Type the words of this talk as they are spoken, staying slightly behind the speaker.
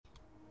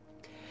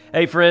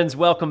Hey friends,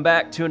 welcome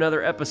back to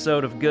another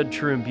episode of Good,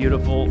 True, and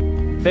Beautiful.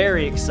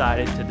 Very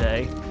excited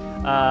today.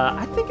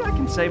 I think I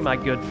can say my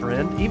good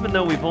friend, even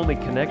though we've only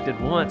connected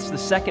once, the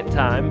second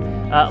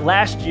time.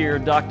 Last year,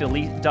 Dr.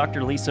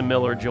 Lisa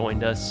Miller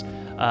joined us,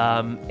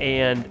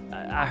 and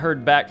I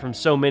heard back from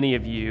so many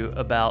of you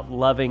about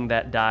loving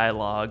that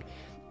dialogue,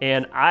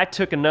 and I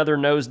took another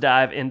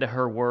nosedive into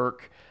her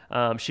work.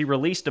 She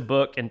released a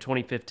book in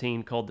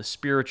 2015 called The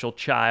Spiritual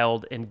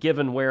Child, and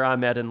given where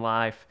I'm at in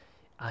life,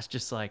 I was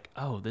just like,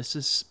 oh, this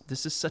is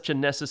such a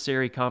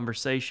necessary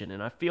conversation,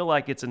 and I feel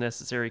like it's a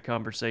necessary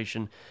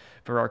conversation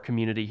for our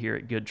community here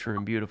at Good, True,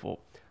 and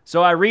Beautiful.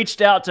 So I reached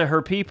out to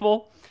her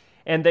people,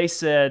 and they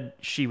said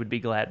she would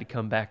be glad to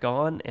come back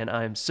on, and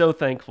I am so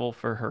thankful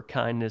for her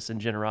kindness and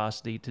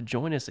generosity to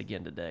join us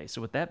again today. So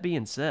with that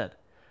being said,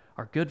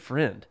 our good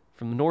friend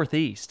from the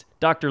Northeast,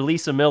 Dr.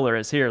 Lisa Miller,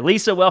 is here.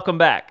 Lisa, welcome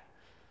back.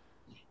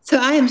 So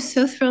I am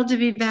so thrilled to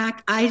be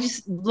back. I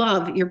just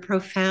love your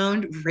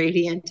profound,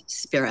 radiant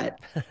spirit.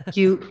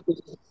 You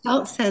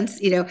felt sense,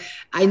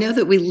 I know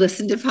that we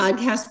listen to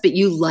podcasts, but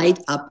you light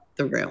up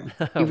the room.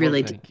 You Well,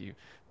 really do. thank you.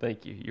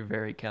 Thank you. You're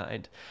very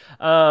kind.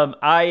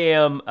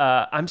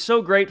 I'm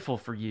so grateful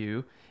for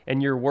you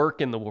and your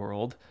work in the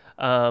world.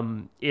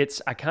 I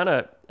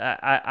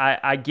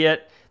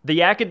get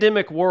the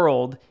academic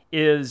world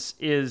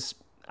I'm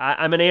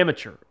an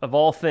amateur of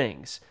all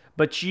things,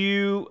 but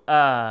you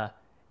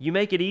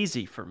make it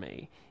easy for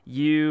me.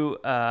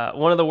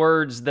 One of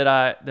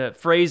the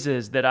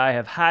phrases that I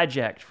have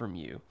hijacked from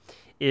you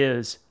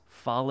is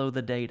follow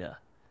the data.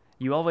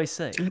 You always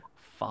say,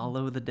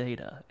 follow the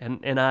data.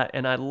 And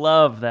I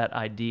love that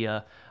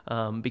idea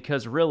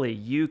because really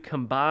you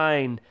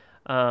combine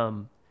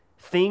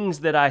things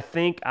that I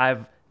think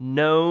I've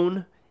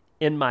known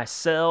in my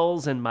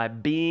cells and my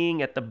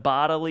being at the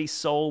bodily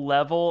soul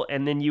level.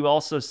 And then you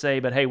also say,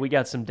 but hey, we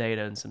got some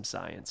data and some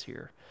science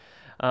here.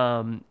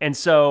 And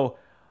so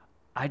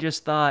I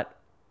just thought,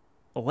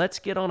 let's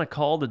get on a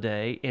call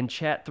today and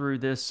chat through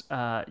this,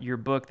 your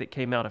book that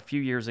came out a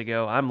few years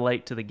ago. I'm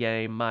late to the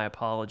game, my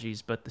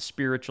apologies, but The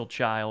Spiritual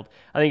Child.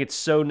 I think it's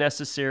so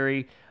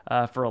necessary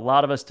for a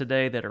lot of us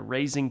today that are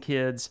raising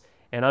kids,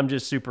 and I'm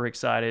just super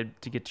excited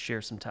to get to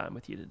share some time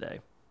with you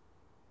today.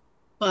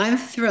 Well, I'm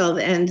thrilled.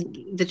 And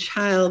the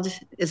child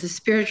is a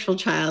spiritual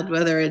child,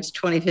 whether it's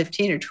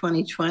 2015 or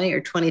 2020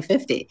 or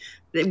 2050.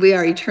 We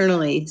are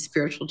eternally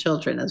spiritual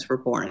children as we're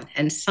born.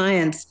 And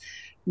science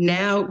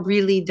now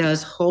really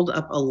does hold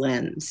up a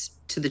lens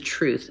to the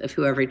truth of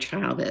who every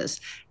child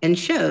is and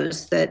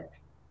shows that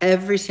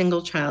every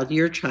single child,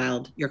 your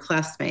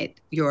classmate,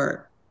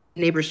 your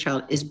neighbor's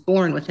child, is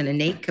born with an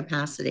innate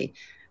capacity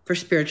for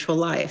spiritual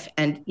life.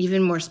 And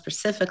even more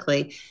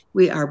specifically,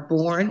 we are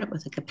born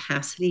with a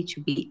capacity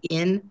to be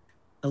in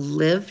a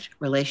lived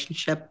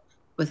relationship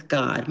with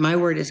God. My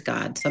word is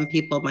God. Some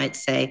people might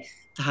say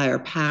the higher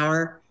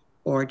power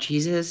or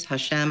Jesus,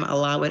 Hashem,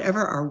 Allah,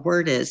 whatever our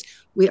word is,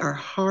 we are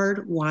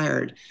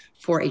hardwired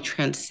for a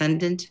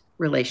transcendent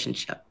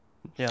relationship.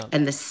 Yeah.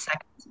 And the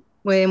second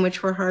way in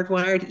which we're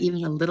hardwired,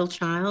 even a little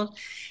child,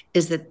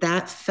 is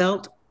that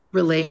felt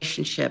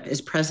relationship is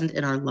present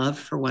in our love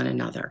for one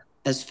another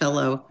as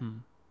fellow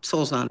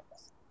souls on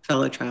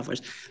fellow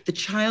travelers. The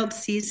child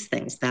sees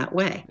things that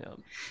way. Yeah.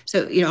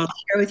 So, I'll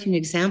share with you an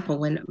example.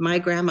 When my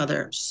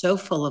grandmother, so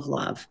full of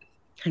love,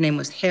 her name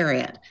was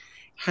Harriet,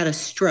 had a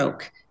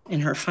stroke in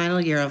her final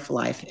year of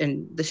life,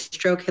 and the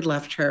stroke had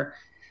left her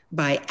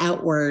by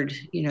outward,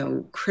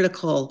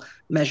 critical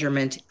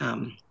measurement,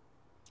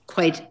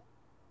 quite,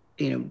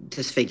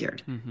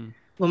 disfigured. Mm-hmm.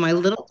 Well, my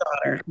little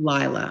daughter,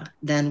 Lila,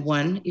 then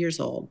 1 year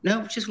old,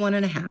 no, she's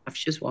 1.5,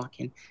 she was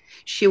walking.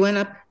 She went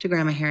up to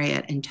Grandma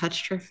Harriet and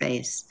touched her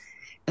face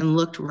and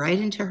looked right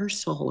into her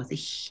soul with a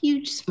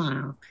huge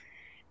smile.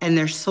 And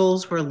their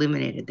souls were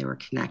illuminated. They were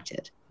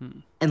connected.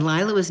 And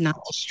Lila was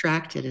not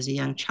distracted as a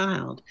young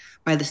child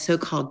by the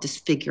so-called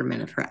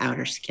disfigurement of her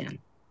outer skin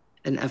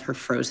and of her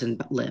frozen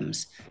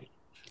limbs.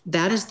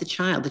 That is the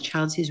child. The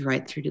child sees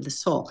right through to the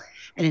soul.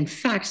 And in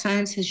fact,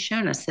 science has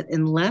shown us that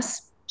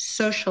unless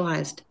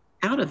socialized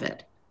out of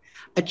it,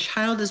 a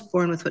child is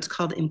born with what's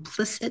called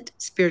implicit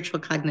spiritual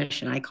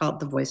cognition. I call it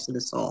the voice of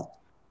the soul.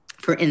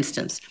 For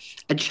instance,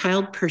 a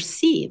child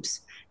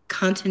perceives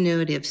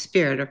continuity of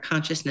spirit or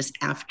consciousness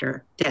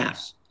after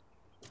death,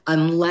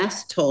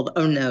 unless told,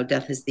 oh no,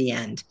 death is the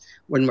end.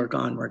 When we're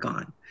gone, we're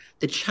gone.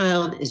 The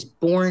child is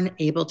born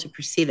able to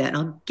perceive that. And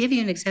I'll give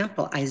you an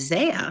example.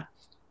 Isaiah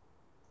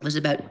was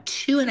about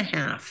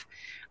 2.5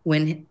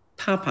 when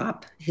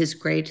Pop, his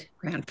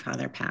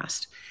great-grandfather,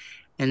 passed.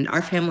 And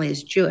our family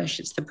is Jewish.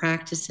 It's the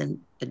practice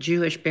in a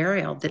Jewish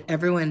burial that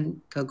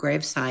everyone go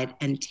graveside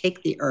and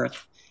take the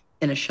earth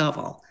in a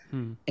shovel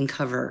and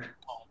cover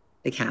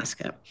the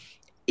casket.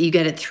 You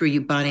get it through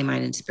you body,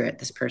 mind, and spirit.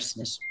 This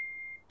person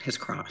has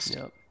crossed.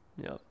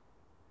 Yep.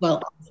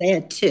 Well,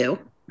 Isaiah too,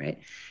 right,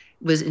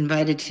 was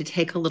invited to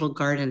take a little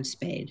garden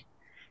spade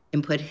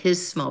and put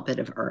his small bit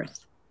of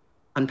earth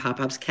on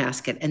Pop-Pop's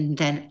casket. And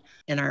then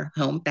in our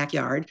home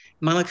backyard,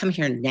 Mama, come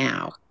here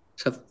now.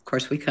 So of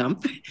course we come.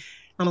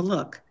 Mama,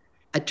 look,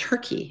 a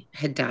turkey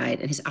had died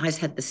and his eyes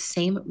had the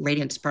same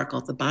radiant sparkle.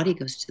 The body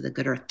goes to the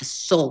good earth, the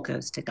soul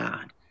goes to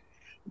God.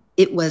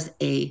 It was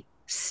a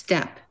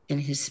step in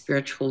his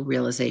spiritual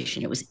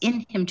realization. It was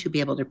in him to be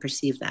able to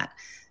perceive that,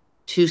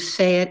 to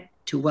say it,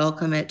 to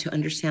welcome it, to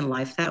understand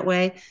life that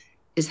way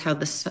is how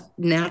the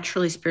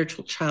naturally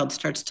spiritual child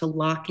starts to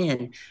lock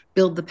in,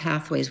 build the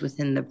pathways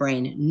within the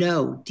brain,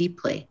 know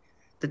deeply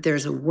that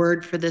there's a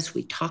word for this.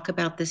 We talk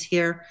about this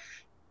here.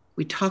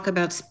 We talk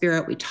about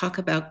spirit. We talk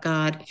about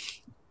God.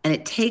 And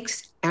it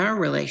takes our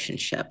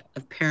relationship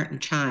of parent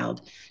and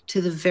child to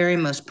the very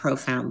most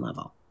profound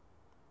level.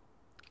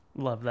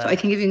 Love So I that.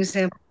 can give you an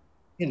example.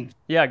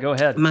 Yeah, go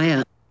ahead.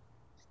 My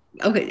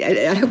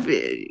okay, I hope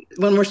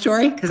one more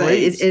story because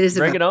Please, it is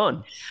bring about it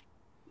on.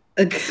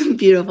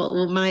 beautiful.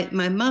 Well,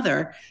 my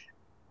mother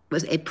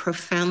was a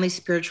profoundly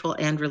spiritual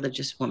and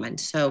religious woman.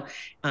 So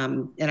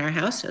in our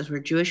house, as we're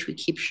Jewish, we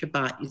keep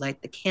Shabbat. You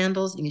light the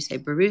candles and you say,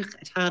 Baruch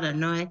atah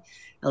Adonai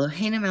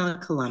Eloheinu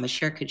melech haolam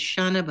asher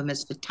kidshanu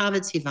b'mitzvotav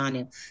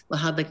v'tzivanu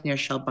l'hadlik ner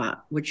Shabbat,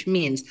 which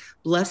means,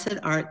 blessed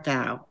art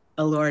thou,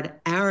 O Lord,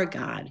 our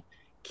God,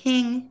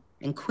 King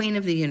and Queen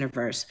of the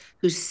universe,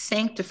 who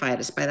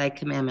sanctified us by thy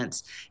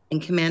commandments and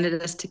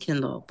commanded us to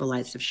kindle the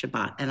lights of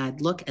Shabbat. And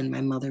I'd look and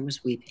my mother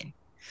was weeping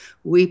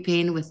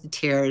with the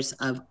tears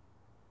of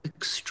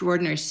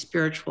extraordinary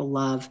spiritual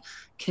love,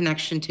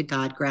 connection to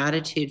God,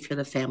 gratitude for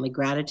the family,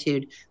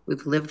 gratitude.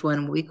 We've lived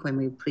 1 week, when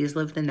we please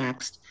live the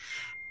next.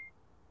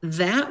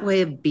 That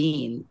way of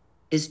being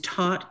is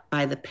taught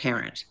by the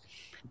parent.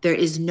 There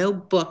is no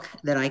book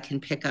that I can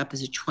pick up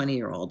as a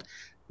 20-year-old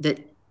that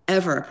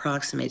ever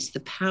approximates the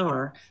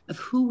power of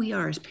who we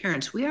are as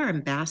parents. We are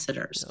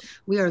ambassadors. Yep.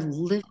 We are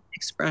living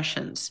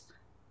expressions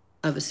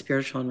of a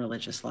spiritual and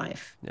religious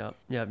life. Yeah,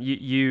 yeah.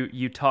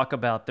 You talk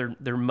about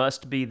there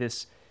must be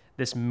this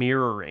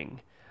mirroring.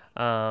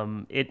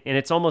 And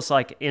it's almost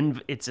like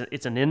it's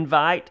an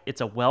invite. It's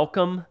a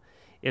welcome.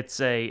 It's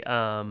a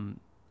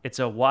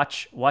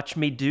watch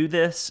me do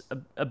this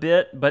a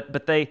bit.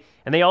 But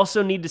they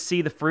also need to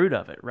see the fruit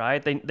of it,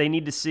 right? They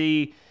need to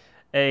see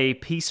a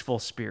peaceful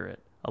spirit,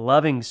 a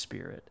loving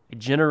spirit, a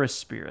generous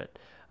spirit.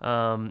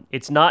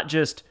 It's not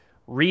just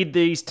read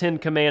these 10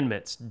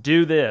 commandments,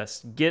 do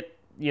this,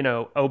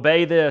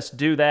 obey this,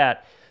 do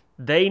that.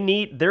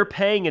 They're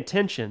paying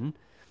attention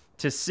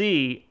to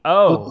see,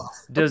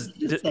 does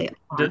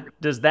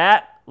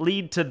that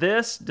lead to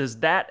this? Does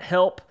that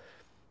help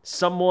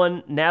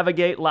someone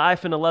navigate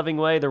life in a loving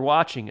way? They're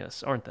watching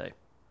us, aren't they?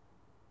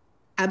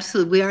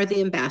 Absolutely. We are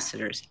the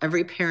ambassadors.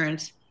 Every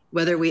parent,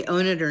 whether we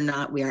own it or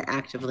not, we are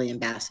actively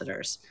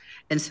ambassadors.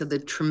 And so the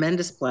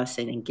tremendous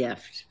blessing and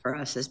gift for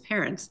us as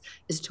parents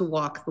is to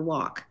walk the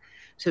walk.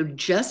 So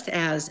just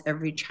as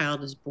every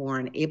child is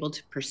born able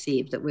to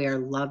perceive that we are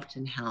loved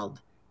and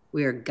held,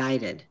 we are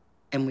guided,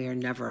 and we are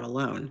never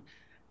alone.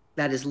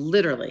 That is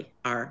literally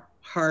our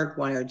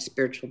hardwired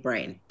spiritual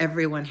brain.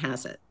 Everyone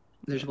has it.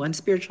 There's one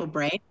spiritual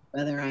brain,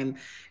 whether I'm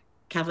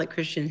Catholic,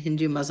 Christian,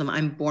 Hindu, Muslim,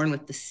 I'm born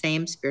with the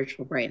same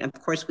spiritual brain. Of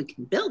course, we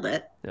can build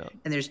it,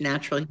 and there's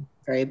natural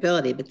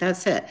variability, but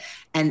that's it.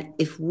 And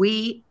if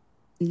we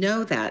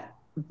know that,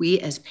 we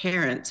as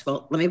parents,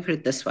 well, let me put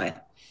it this way.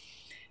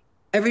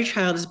 Every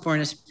child is born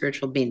a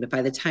spiritual being, but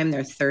by the time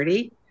they're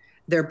 30,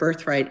 their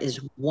birthright is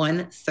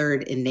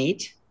 1/3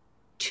 innate,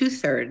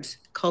 2/3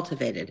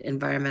 cultivated,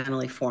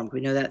 environmentally formed.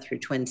 We know that through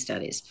twin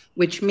studies,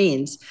 which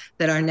means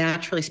that our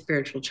naturally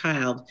spiritual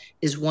child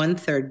is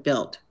 1/3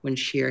 built when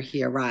she or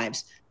he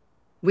arrives.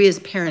 We as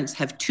parents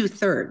have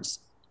 2/3.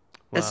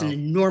 That's an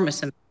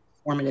enormous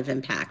formative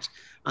impact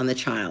on the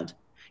child.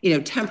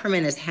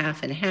 Temperament is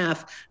half and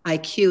half.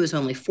 IQ is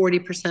only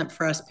 40%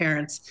 for us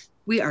parents.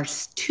 We are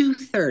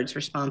 2/3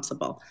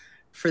 responsible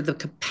for the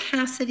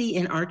capacity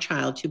in our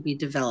child to be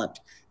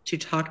developed, to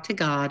talk to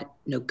God,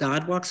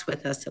 God walks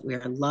with us, that we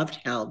are loved,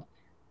 held,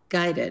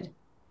 guided,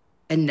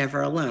 and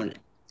never alone.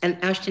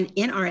 And Ashton,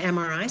 in our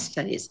MRI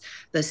studies,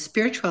 the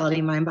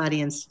Spirituality Mind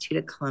Body Institute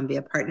at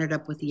Columbia partnered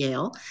up with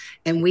Yale,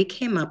 and we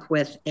came up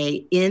with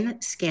a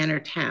in-scanner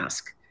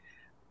task,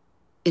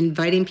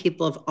 inviting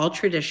people of all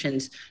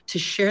traditions to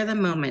share the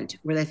moment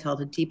where they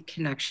felt a deep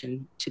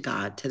connection to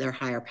God, to their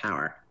higher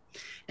power.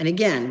 And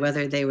again,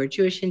 whether they were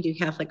Jewish, Hindu,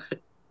 Catholic,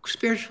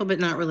 spiritual but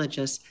not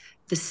religious,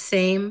 the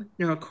same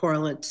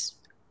neurocorrelates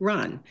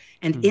run.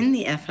 And in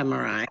the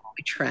fMRI,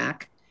 we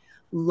track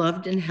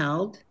loved and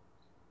held.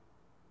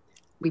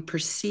 We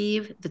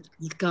perceive that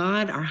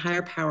God, our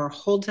higher power,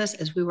 holds us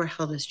as we were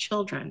held as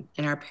children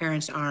in our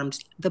parents' arms.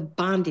 The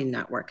bonding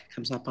network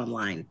comes up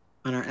online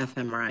on our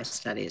fMRI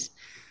studies.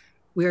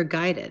 We are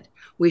guided.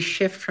 We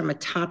shift from a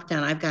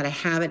top-down, I've got to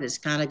have it, it's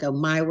got to go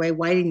my way.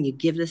 Why didn't you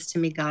give this to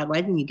me, God?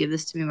 Why didn't you give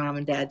this to me, Mom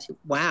and Dad? To,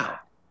 wow,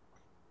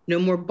 no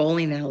more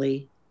bowling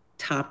alley,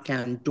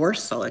 top-down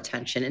dorsal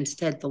attention.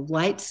 Instead, the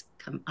lights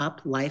come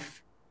up,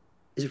 life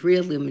is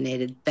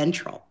re-illuminated,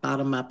 ventral,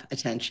 bottom-up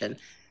attention.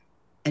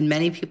 And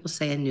many people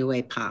say a new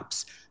way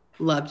pops,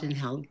 loved and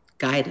held,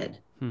 guided.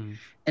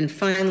 And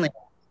finally,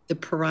 the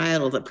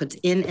parietal that puts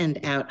in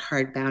and out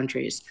hard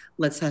boundaries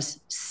lets us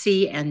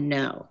see and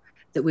know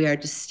that we are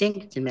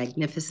distinct and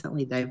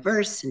magnificently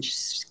diverse and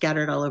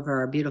scattered all over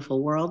our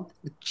beautiful world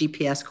with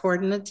GPS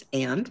coordinates.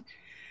 And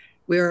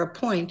we are a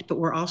point, but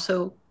we're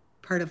also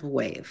part of a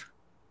wave,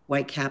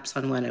 white caps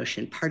on one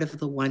ocean, part of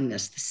the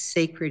oneness, the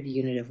sacred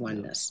unit of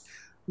oneness,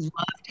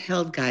 loved,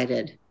 held,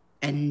 guided,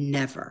 and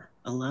never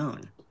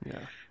alone. Yeah.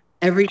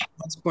 Every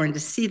child's born to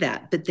see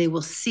that, but they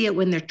will see it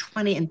when they're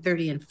 20 and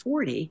 30 and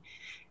 40.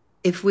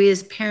 If we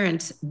as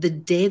parents, the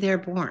day they're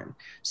born,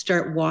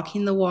 start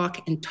walking the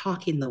walk and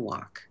talking the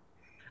walk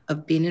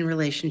of being in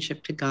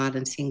relationship to God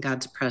and seeing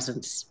God's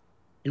presence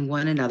in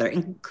one another,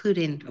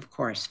 including, of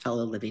course,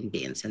 fellow living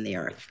beings in the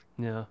earth.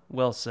 Yeah,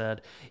 well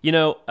said.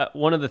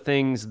 One of the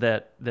things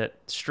that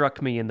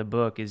struck me in the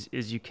book is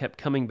you kept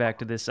coming back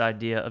to this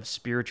idea of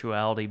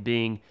spirituality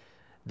being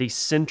the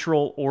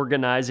central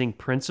organizing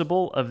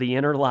principle of the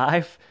inner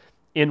life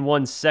in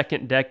one's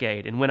second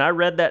decade. And when I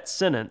read that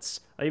sentence,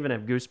 I even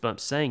have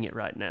goosebumps saying it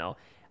right now.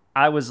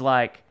 I was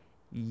like,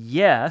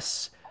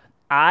 yes,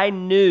 I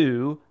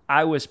knew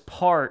I was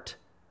part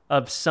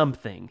of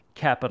something,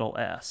 capital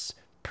S,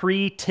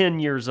 pre 10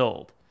 years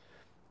old.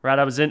 Right,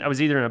 I was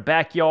either in a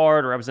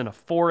backyard or I was in a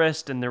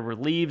forest, and there were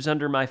leaves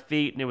under my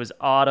feet, and it was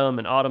autumn,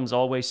 and autumn's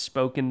always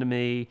spoken to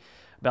me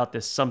about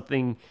this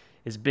something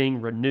is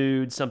being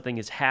renewed, something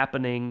is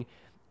happening,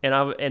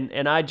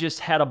 and I just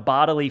had a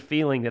bodily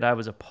feeling that I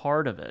was a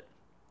part of it.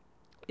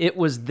 It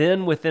was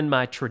then within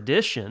my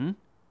tradition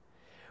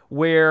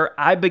where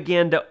I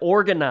began to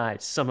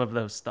organize some of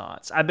those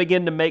thoughts. I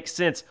began to make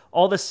sense.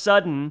 All of a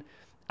sudden,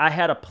 I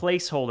had a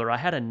placeholder, I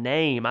had a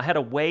name, I had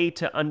a way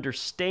to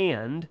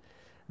understand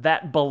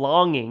that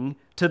belonging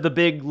to the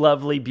big,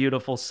 lovely,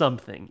 beautiful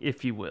something,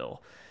 if you will.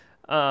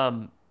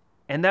 And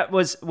that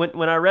was,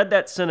 when I read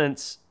that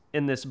sentence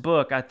in this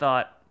book, I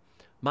thought,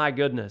 my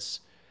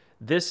goodness,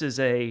 this is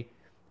a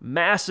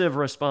massive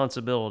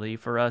responsibility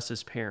for us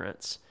as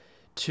parents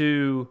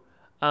to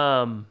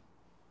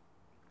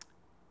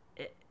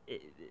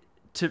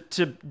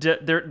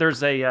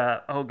there's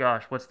a, oh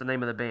gosh, what's the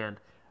name of the band?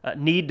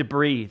 Need to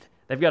Breathe.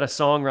 They've got a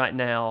song right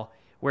now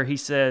where he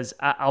says,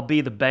 I'll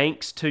be the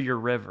banks to your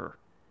river.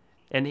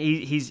 And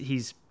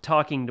he's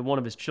talking to one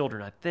of his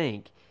children, I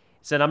think. He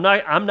said,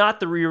 I'm not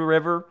the real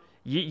river.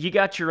 You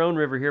got your own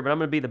river here, but I'm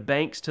going to be the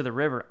banks to the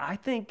river. I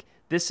think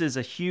this is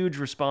a huge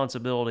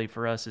responsibility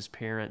for us as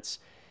parents.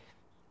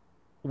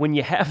 When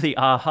you have the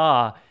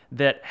aha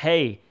that,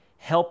 hey,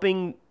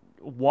 helping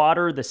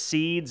water the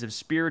seeds of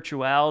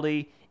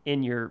spirituality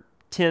in your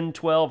 10,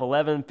 12,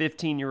 11,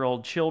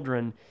 15-year-old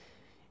children,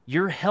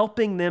 you're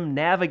helping them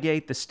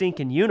navigate the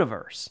stinking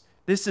universe.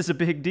 This is a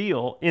big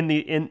deal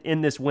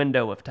in this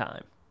window of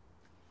time.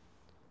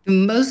 The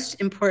most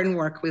important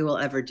work we will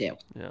ever do.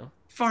 Yeah.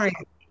 Far.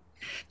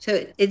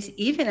 So it's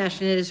even,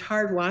 Ashton, it is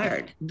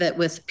hardwired that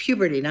with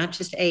puberty, not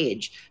just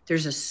age,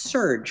 there's a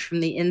surge from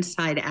the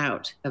inside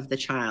out of the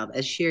child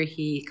as she or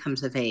he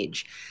comes of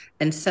age.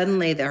 And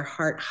suddenly their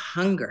heart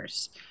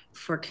hungers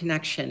for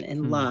connection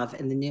and love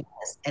and the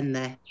newness. And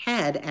the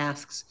head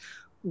asks,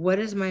 what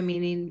is my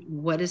meaning?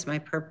 What is my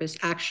purpose?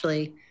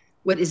 Actually,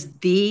 what is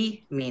the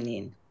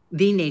meaning,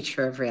 the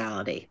nature of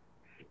reality,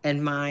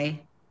 and my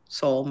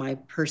soul, my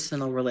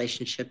personal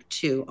relationship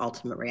to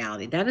ultimate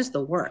reality? That is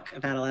the work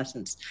of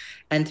adolescence.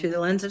 And through the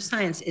lens of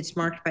science, it's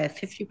marked by a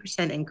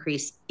 50%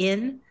 increase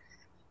in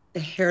the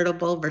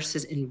heritable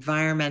versus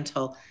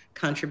environmental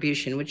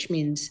contribution, which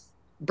means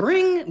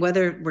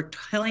whether we're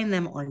telling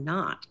them or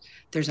not,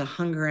 there's a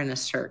hunger and a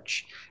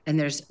search. And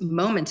there's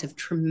moments of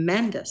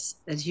tremendous,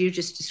 as you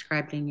just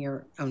described in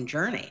your own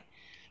journey,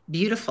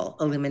 beautiful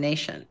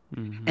illumination.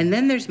 Mm-hmm. And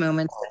then there's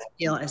moments that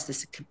feel as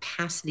this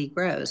capacity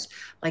grows,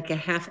 like a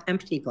half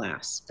empty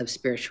glass of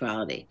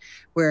spirituality,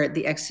 where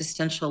the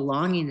existential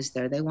longing is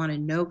there. They want to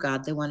know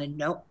God. They want to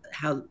know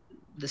how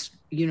this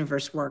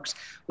universe works.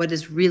 What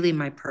is really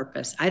my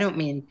purpose? I don't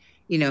mean,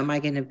 am I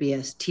going to be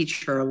a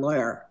teacher or a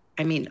lawyer?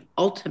 I mean,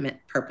 ultimate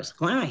purpose.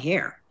 Why am I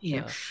here?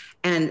 Yeah.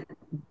 And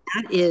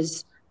that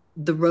is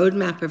the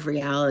roadmap of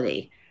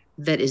reality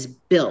that is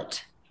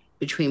built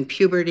between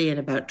puberty and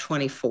about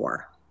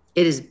 24.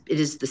 It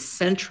is the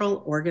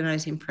central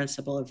organizing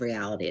principle of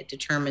reality. It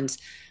determines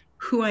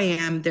who I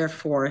am,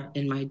 therefore,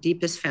 in my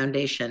deepest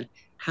foundation,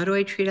 how do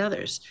I treat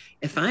others?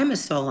 If I'm a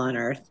soul on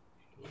earth,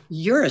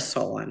 you're a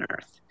soul on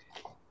earth.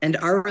 And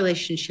our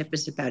relationship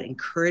is about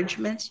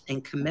encouragement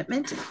and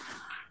commitment.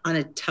 On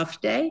a tough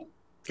day,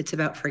 it's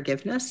about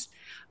forgiveness.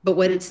 But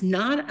what it's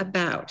not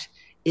about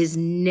is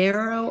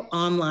narrow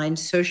online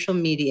social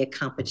media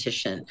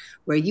competition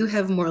where you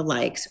have more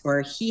likes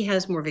or he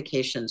has more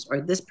vacations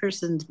or this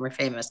person's more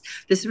famous,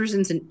 this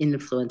person's an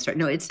influencer.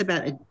 No, it's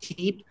about a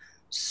deep,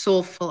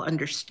 soulful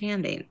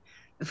understanding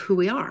of who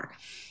we are.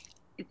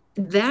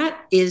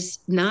 That is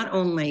not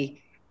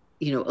only,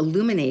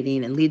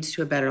 illuminating and leads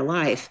to a better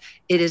life,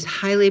 it is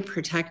highly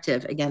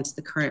protective against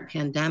the current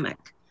pandemic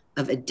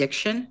of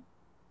addiction,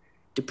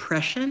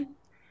 depression,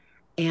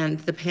 and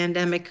the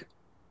pandemic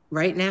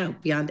right now,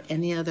 beyond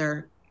any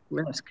other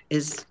risk,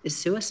 is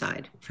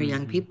suicide for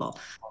young people.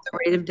 The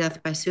rate of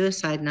death by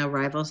suicide now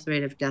rivals the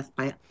rate of death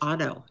by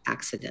auto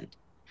accident.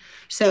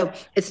 So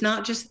it's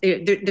not just,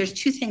 there's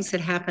two things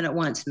that happen at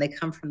once, and they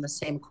come from the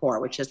same core,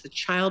 which is the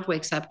child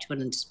wakes up to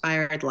an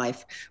inspired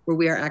life where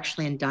we are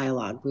actually in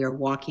dialogue. We are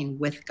walking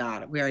with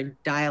God. We are in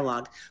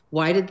dialogue.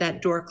 Why did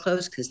that door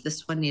close? Because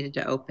this one needed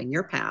to open.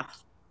 Your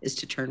path is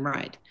to turn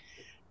right.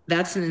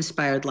 That's an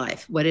inspired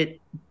life. What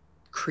it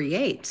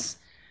creates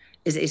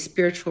is a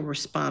spiritual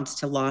response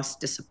to loss,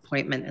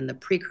 disappointment, and the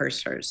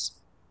precursors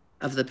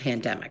of the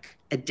pandemic: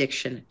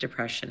 addiction,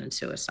 depression, and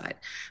suicide,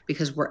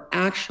 because we're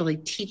actually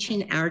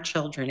teaching our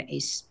children a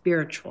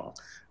spiritual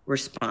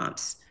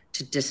response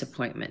to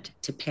disappointment,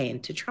 to pain,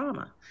 to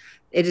trauma.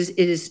 It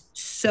is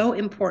so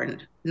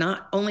important,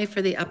 not only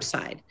for the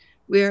upside.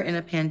 We're in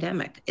a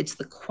pandemic. It's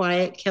the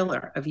quiet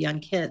killer of young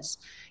kids.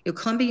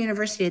 Columbia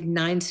University had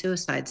 9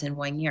 suicides in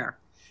 1 year.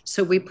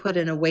 So we put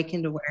an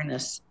awakened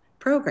awareness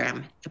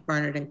program at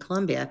Barnard and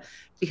Columbia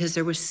because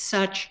there was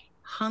such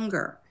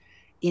hunger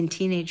in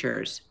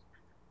teenagers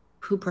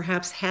who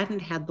perhaps hadn't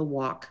had the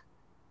walk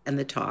and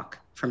the talk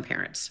from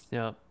parents.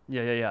 Yeah.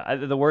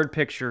 The word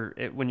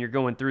picture, when you're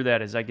going through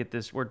that, is I get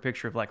this word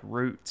picture of like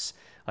roots.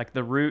 Like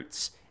the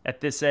roots at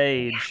this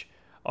age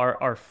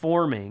are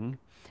forming.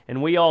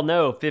 And we all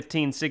know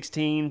 15,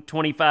 16,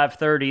 25,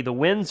 30, the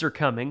winds are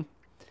coming,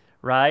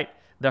 right?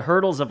 The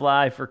hurdles of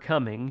life are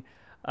coming.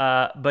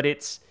 But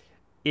it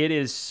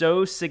is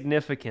so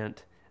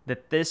significant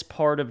that this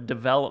part of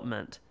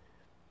development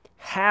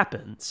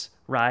happens,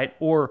 right?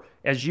 Or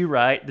as you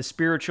write, the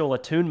spiritual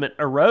attunement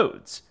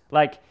erodes.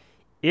 Like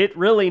it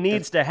really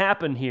needs to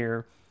happen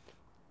here.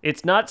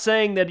 It's not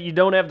saying that you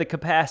don't have the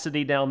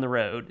capacity down the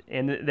road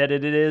and that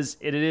it is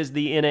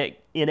the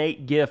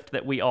innate gift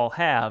that we all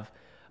have.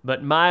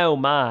 But my, oh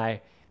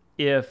my,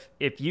 if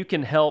you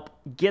can help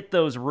get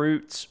those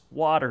roots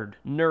watered,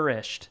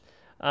 nourished,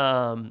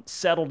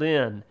 settled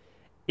in,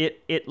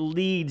 it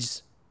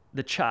leads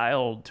the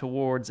child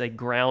towards a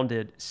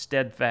grounded,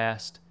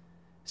 steadfast,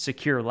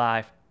 secure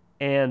life.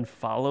 And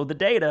follow the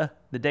data.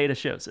 The data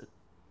shows it.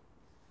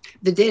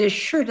 The data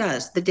sure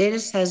does. The data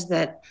says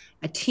that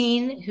a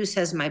teen who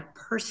says my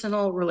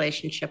personal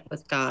relationship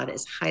with God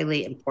is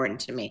highly important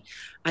to me,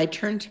 I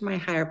turn to my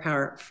higher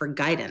power for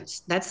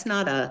guidance. That's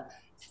not a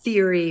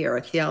theory or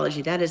a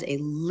theology. That is a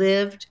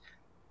lived,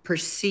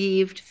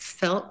 perceived,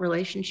 felt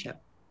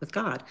relationship with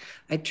God.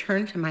 I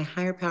turn to my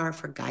higher power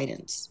for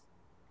guidance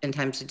in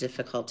times of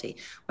difficulty.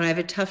 When I have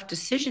a tough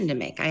decision to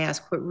make, I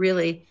ask, what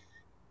really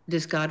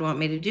does God want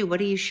me to do?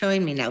 What are you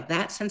showing me now?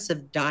 That sense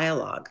of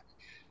dialogue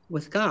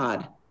with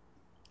God.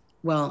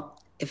 Well,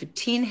 if a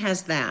teen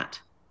has that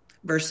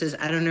versus,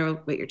 I don't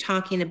know what you're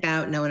talking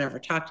about, no one ever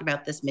talked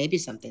about this, maybe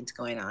something's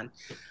going on.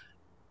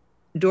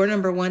 Door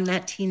number 1,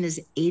 that teen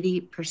is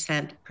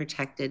 80%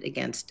 protected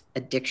against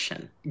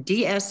addiction.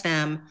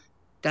 DSM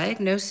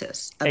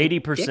diagnosis of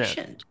 80%.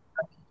 Addiction.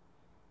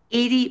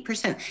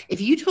 80%. If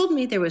you told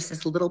me there was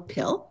this little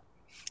pill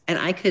and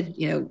I could,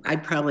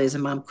 I'd probably as a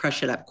mom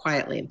crush it up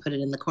quietly and put it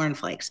in the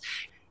cornflakes.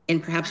 In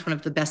perhaps one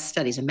of the best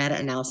studies, a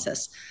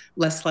meta-analysis,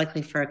 less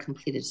likely for a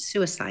completed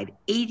suicide,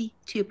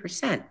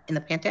 82% in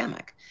the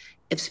pandemic,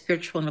 if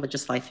spiritual and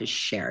religious life is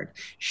shared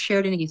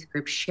in a youth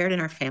group, shared in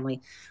our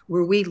family,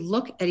 where we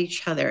look at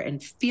each other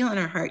and feel in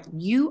our heart,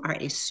 you are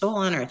a soul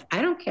on earth.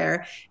 I don't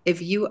care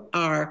if you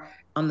are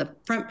on the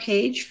front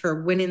page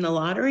for winning the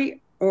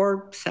lottery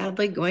or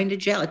sadly going to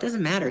jail. It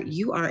doesn't matter.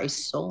 You are a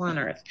soul on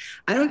earth.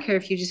 I don't care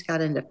if you just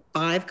got into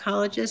 5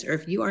 colleges or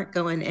if you aren't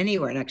going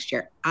anywhere next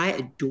year. I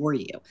adore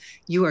you.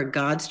 You are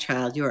God's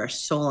child. You are a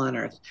soul on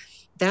earth.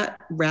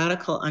 That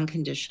radical,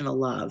 unconditional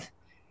love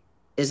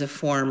is a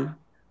form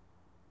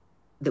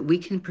that we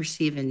can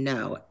perceive and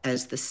know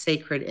as the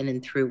sacred in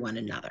and through one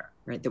another,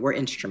 right? That we're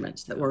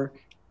instruments, that we're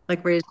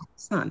like raised in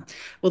the sun.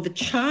 Well, the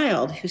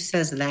child who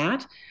says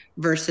that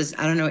versus,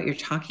 I don't know what you're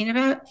talking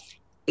about,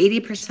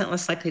 80%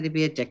 less likely to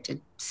be addicted,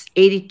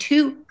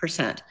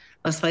 82%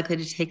 less likely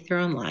to take their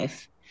own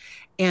life.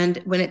 And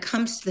when it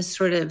comes to this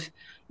sort of,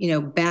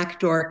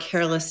 backdoor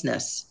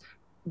carelessness,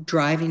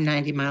 driving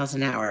 90 miles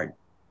an hour,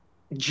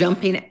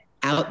 jumping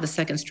out the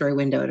second story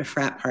window at a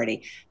frat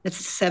party, that's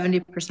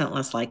 70%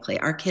 less likely.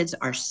 Our kids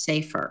are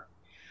safer.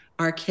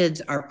 Our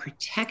kids are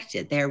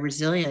protected. They are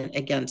resilient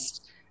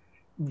against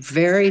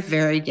very,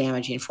 very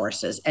damaging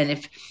forces. And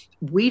if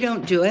we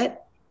don't do it,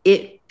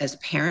 as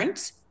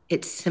parents,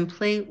 it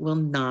simply will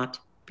not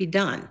be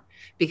done.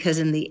 Because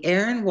in the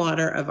air and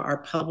water of our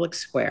public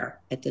square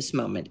at this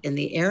moment, in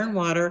the air and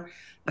water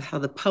of how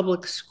the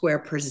public square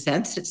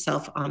presents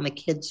itself on the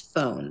kids'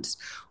 phones,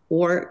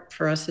 or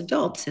for us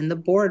adults in the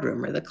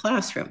boardroom or the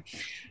classroom,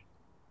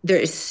 there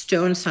is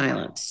stone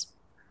silence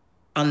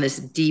on this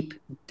deep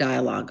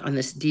dialogue, on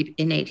this deep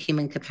innate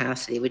human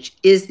capacity, which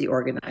is the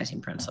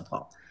organizing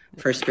principle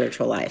for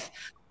spiritual life.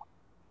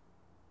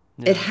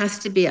 Yeah. It has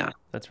to be us.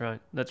 That's right.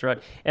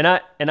 And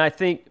I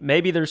think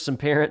maybe there's some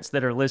parents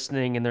that are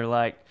listening and they're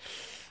like,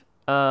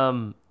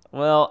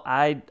 well,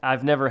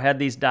 I've never had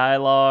these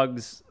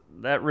dialogues.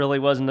 That really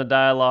wasn't a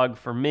dialogue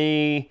for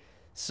me.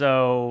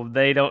 So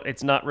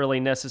it's not really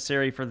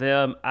necessary for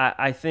them.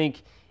 I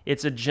think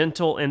it's a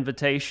gentle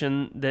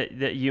invitation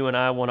that you and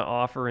I want to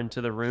offer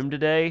into the room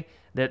today.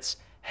 That's,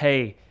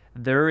 hey,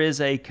 there is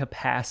a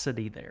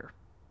capacity there.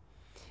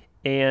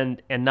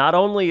 And not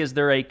only is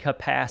there a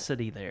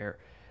capacity there,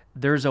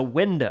 there's a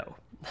window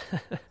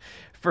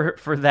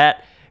for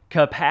that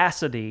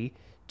capacity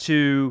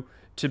to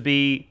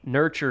be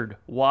nurtured,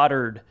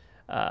 watered,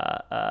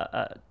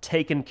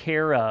 taken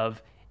care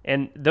of.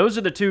 And those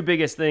are the two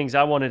biggest things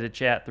I wanted to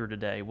chat through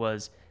today.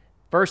 Was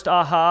first,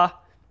 aha,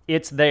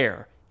 it's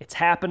there. It's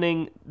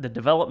happening. The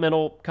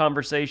developmental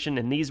conversation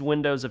in these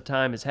windows of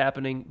time is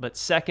happening. But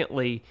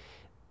secondly,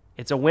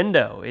 it's a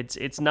window.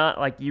 It's not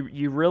like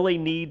you really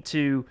need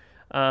to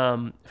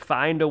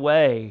find a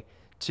way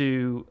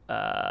to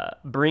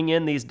bring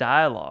in these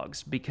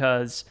dialogues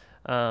because,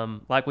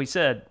 like we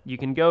said, you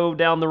can go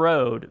down the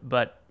road,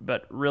 but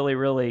really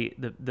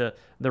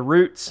the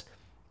roots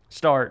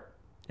start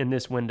in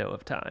this window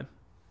of time.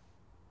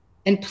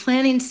 And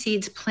planting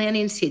seeds,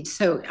 planting seeds.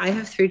 So I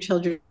have three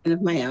children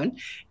of my own,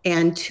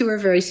 and two are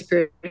very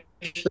spiritually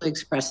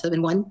expressive,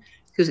 and one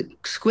who's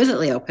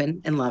exquisitely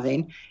open and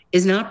loving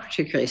is not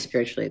particularly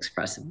spiritually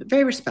expressive, but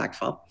very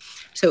respectful.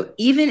 So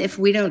even if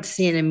we don't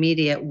see an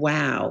immediate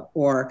wow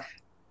or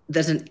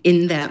doesn't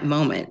in that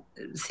moment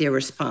see a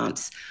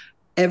response,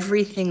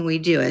 everything we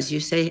do, as you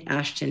say,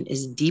 Ashton,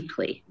 is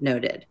deeply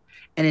noted.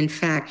 And in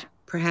fact,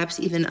 perhaps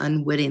even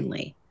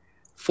unwittingly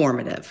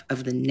formative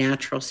of the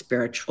natural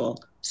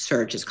spiritual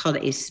surge. It's called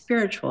a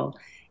spiritual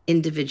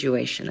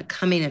individuation, a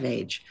coming of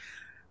age.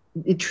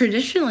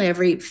 Traditionally,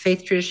 every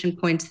faith tradition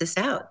points this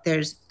out.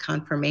 There's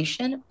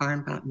confirmation, bar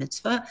and bat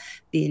mitzvah,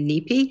 the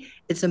inipi.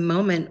 It's a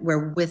moment where,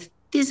 with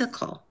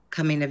physical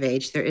coming of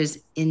age, there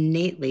is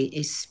innately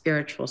a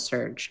spiritual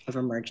surge of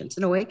emergence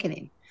and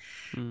awakening.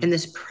 And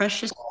this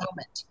precious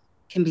moment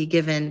can be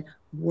given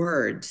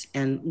words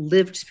and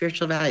lived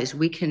spiritual values.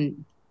 We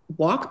can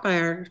walk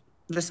by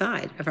the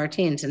side of our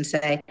teens and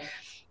say,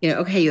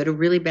 okay, you had a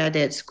really bad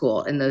day at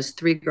school, and those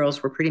three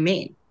girls were pretty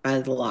mean by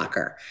the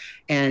locker.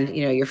 And,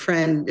 your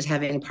friend is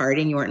having a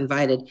party and you weren't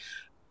invited.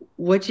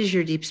 What does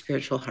your deep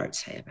spiritual heart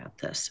say about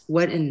this?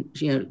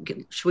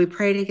 Should we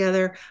pray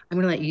together? I'm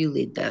going to let you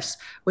lead this.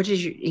 What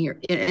is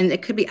and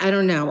it could be, I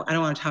don't know. I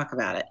don't want to talk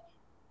about it.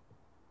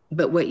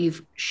 But what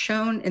you've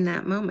shown in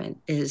that moment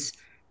is,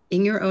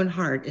 in your own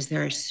heart, is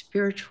there a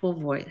spiritual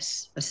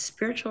voice, a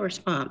spiritual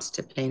response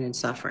to pain and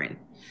suffering?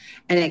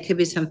 And it could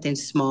be something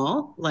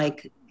small,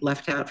 like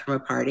left out from a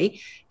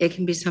party. It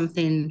can be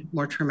something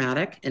more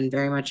traumatic and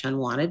very much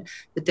unwanted,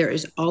 but there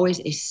is always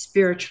a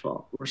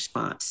spiritual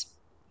response.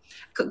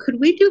 Could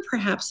we do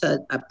perhaps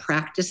a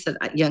practice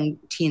that young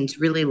teens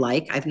really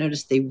like? I've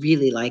noticed they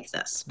really like this.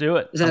 Let's do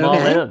it. Is that I'm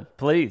okay? all in,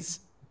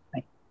 please.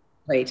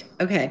 Great.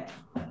 Okay.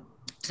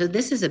 So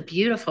this is a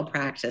beautiful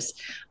practice.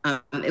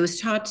 It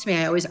was taught to me.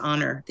 I always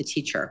honor the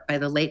teacher, by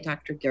the late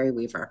Dr. Gary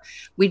Weaver.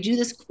 We do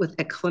this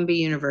at Columbia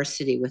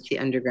University with the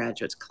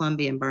undergraduates,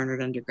 Columbia and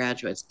Barnard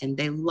undergraduates, and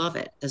they love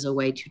it as a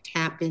way to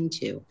tap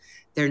into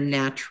their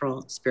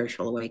natural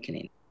spiritual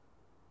awakening.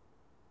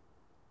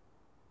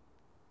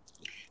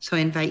 So I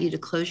invite you to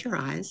close your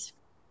eyes.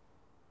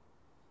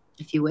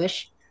 If you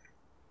wish,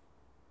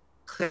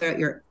 clear out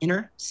your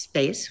inner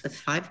space with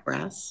 5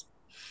 breaths.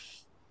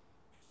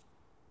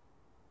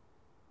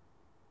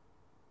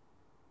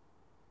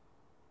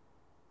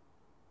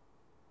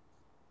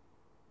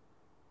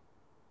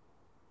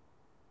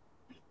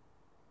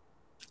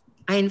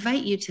 I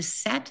invite you to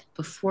set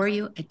before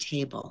you a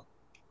table.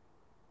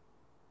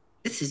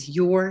 This is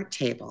your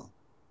table.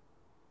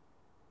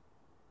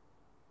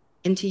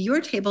 And to your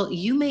table,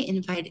 you may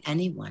invite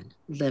anyone,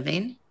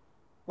 living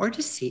or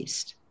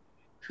deceased,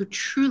 who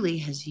truly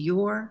has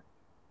your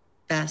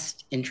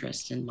best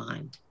interest in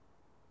mind.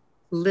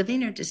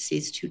 Living or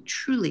deceased, who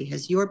truly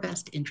has your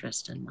best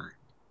interest in mind.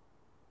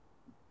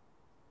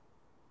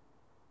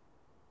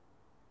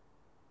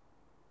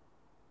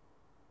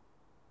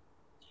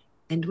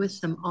 And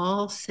with them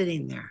all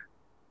sitting there,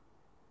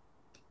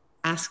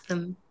 ask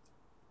them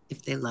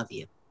if they love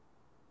you.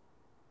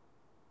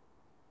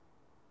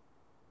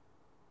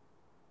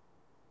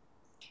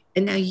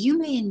 And now you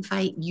may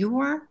invite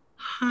your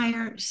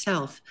higher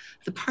self,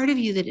 the part of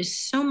you that is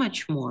so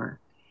much more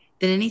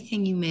than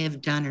anything you may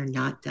have done or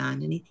not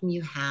done, anything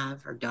you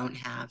have or don't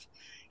have,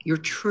 your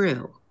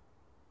true,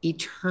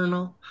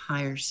 eternal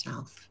higher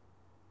self.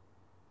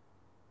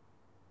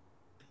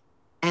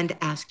 And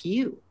ask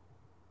you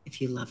if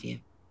you love you.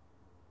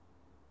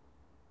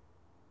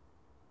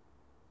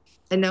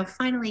 And now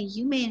finally,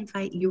 you may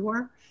invite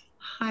your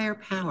higher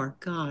power,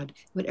 God,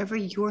 whatever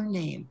your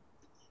name,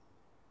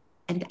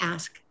 and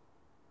ask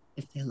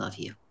if they love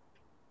you.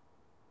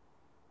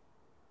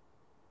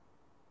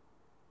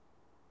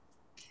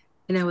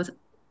 And now with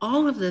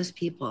all of those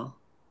people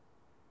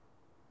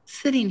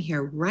sitting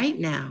here right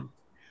now,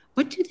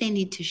 what do they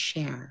need to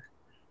share?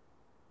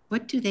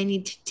 What do they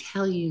need to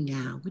tell you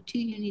now? What do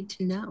you need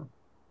to know?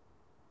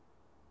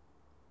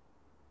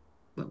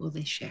 What will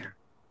they share?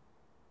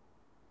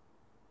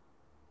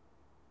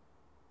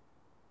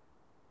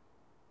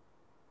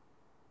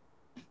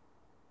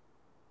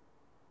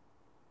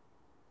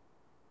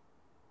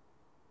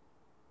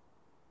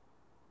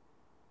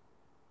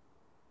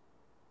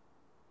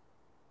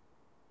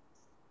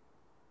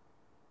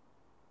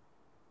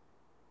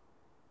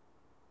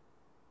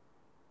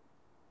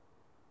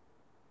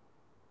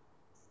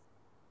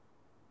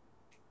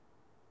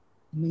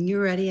 When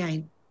you're ready,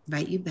 I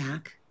invite you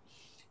back.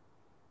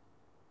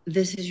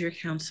 This is your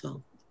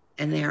counsel,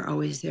 and they are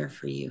always there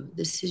for you.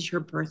 This is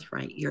your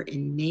birthright, your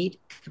innate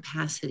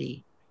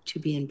capacity to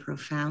be in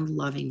profound,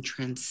 loving,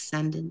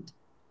 transcendent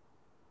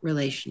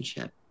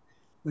relationship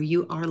where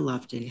you are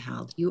loved and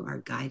held, you are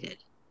guided,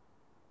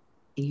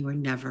 and you are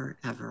never,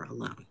 ever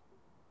alone.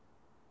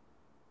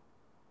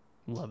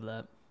 Love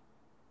that.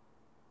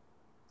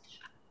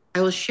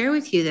 I will share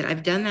with you that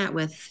I've done that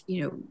with,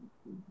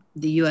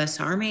 the U.S.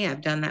 Army.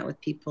 I've done that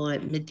with people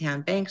at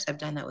Midtown Banks. I've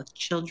done that with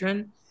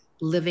children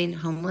living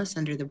homeless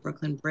under the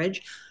Brooklyn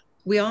Bridge.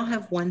 We all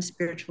have one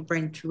spiritual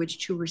brain through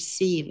which to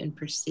receive and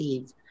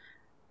perceive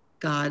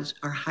God's,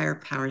 our higher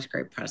power's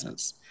great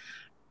presence.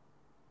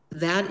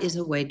 That is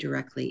a way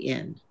directly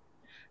in.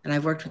 And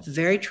I've worked with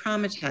very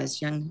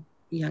traumatized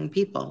young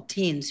people,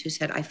 teens, who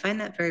said, I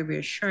find that very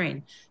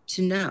reassuring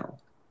to know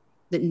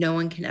that no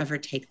one can ever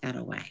take that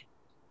away.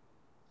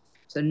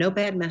 So no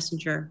bad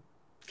messenger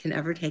can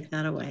ever take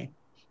that away.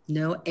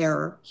 No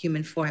error,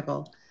 human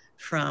foible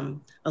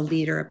from a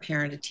leader, a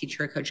parent, a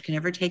teacher, a coach can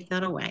ever take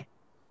that away.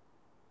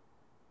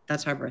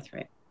 That's our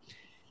birthright.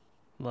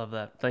 Love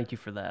that. Thank you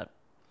for that.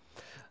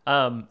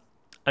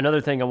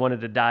 Another thing I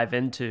wanted to dive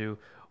into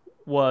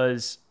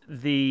was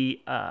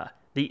the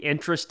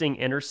interesting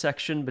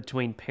intersection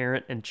between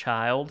parent and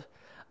child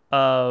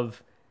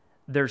of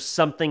there's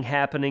something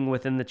happening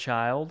within the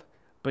child,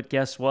 but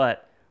guess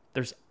what?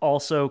 There's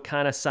also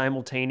kind of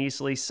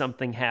simultaneously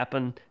something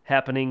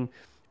happening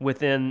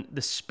within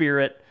the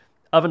spirit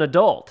of an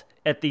adult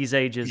at these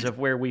ages of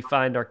where we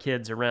find our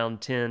kids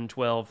around 10,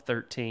 12,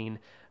 13.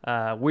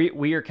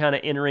 We are kind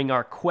of entering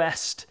our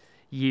quest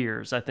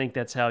years. I think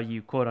that's how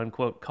you quote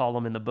unquote call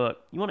them in the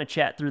book. You want to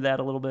chat through that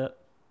a little bit?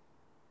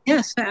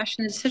 Yes,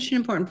 Ashton, it's such an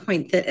important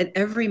point that at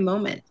every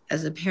moment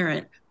as a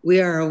parent,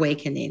 we are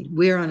awakening.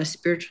 We are on a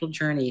spiritual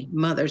journey,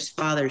 mothers,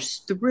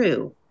 fathers,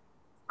 through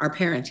our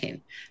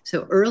parenting.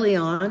 So early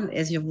on,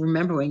 as you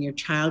remember, when your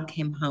child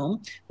came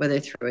home, whether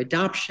through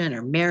adoption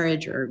or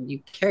marriage or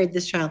you carried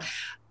this child,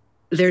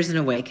 there's an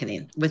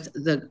awakening. With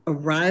the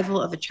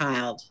arrival of a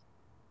child,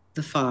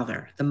 the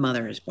father, the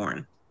mother is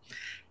born.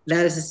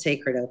 That is a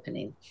sacred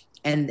opening.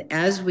 And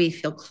as we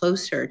feel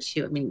closer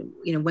to,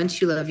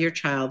 once you love your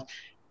child,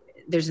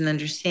 there's an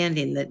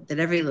understanding that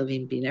every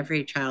living being,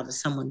 every child is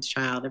someone's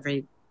child,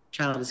 every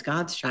child is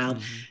God's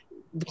child.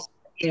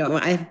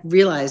 I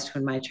realized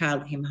when my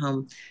child came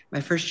home,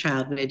 my first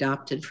child we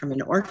adopted from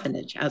an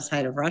orphanage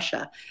outside of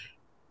Russia,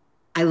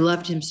 I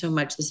loved him so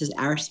much. This is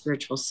our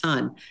spiritual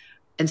son.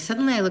 And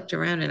suddenly I looked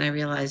around and I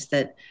realized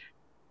that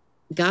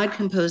God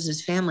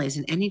composes families,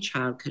 and any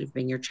child could have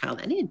been your child,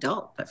 any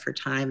adult, but for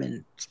time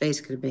and space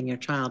could have been your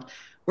child.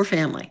 We're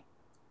family.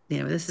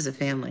 This is a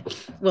family.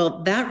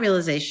 Well, that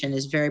realization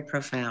is very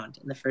profound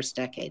in the first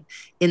decade.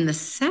 In the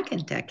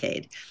second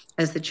decade,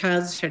 as the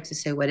child starts to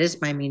say, what is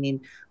my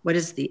meaning? What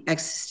is the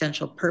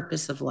existential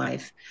purpose of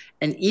life?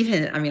 And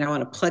even, I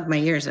want to plug my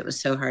ears. It was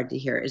so hard to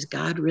hear. Is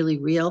God really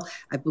real?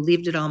 I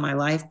believed it all my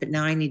life, but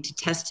now I need to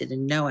test it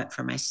and know it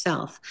for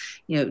myself.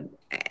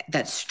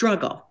 That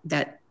struggle,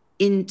 that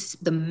in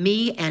the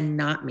me and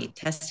not me,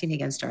 testing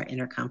against our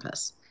inner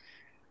compass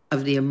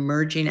of the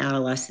emerging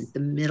adolescent, the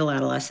middle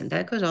adolescent,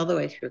 that goes all the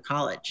way through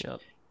college. Yep.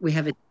 We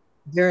have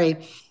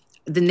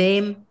the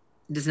name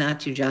does not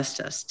do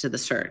justice to the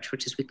search,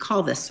 which is we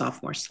call this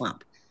sophomore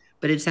slump,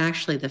 but it's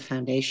actually the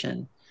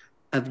foundation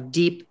of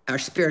our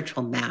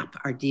spiritual map,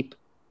 our deep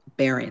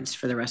bearings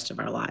for the rest of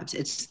our lives.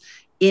 It's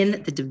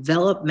in the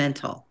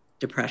developmental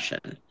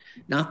depression,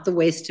 not the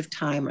waste of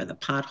time or the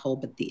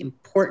pothole, but the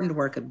important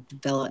work of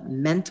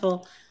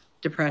developmental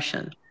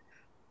depression.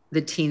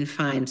 The teen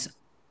finds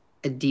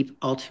a deep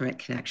ultimate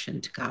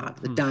connection to God,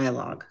 the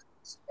dialogue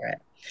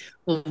spirit.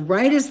 Well,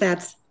 right as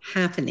that's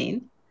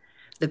happening,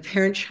 the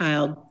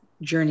parent-child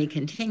journey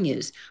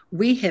continues.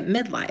 We hit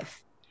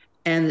midlife,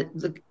 and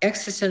the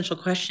existential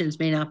questions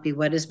may not be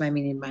what is my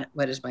meaning,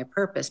 what is my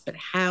purpose, but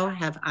how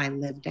have I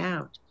lived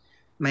out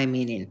my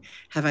meaning?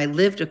 Have I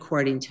lived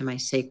according to my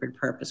sacred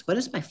purpose? What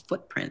is my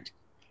footprint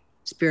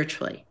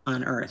spiritually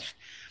on earth?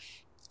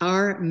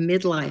 Our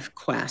midlife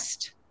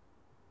quest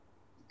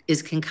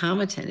is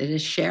concomitant. It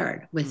is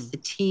shared with the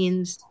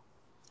teens'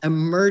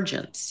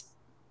 emergence.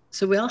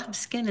 So we all have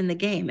skin in the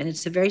game, and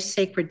it's a very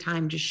sacred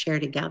time to share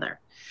together.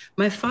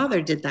 My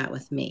father did that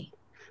with me.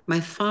 My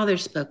father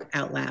spoke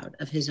out loud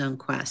of his own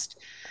quest.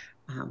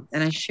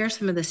 And I share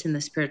some of this in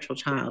The Spiritual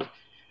Child.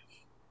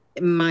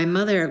 My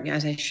mother,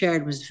 as I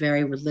shared, was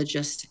very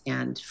religious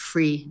and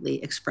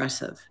freely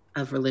expressive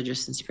of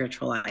religious and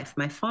spiritual life.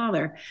 My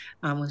father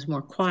was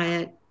more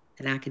quiet,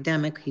 an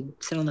academic. He'd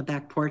sit on the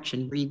back porch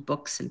and read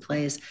books and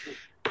plays.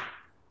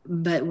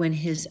 But when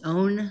his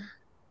own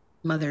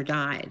mother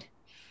died,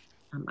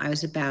 I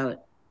was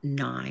about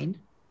 9,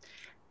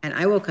 and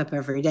I woke up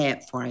every day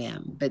at 4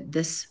 a.m. But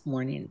this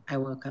morning, I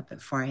woke up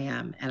at 4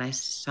 a.m. and I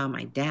saw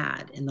my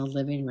dad in the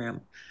living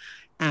room.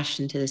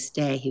 Ashton, to this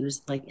day, he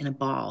was like in a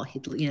ball.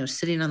 He'd,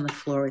 sitting on the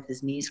floor with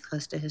his knees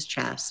close to his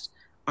chest,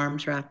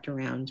 arms wrapped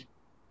around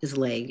his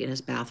leg in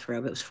his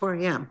bathrobe. It was 4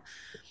 a.m.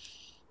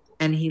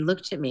 And he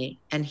looked at me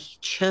and he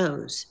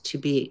chose to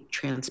be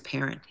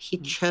transparent. He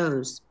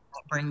chose to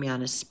bring me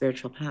on a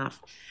spiritual path.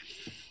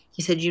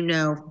 He said,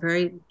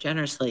 very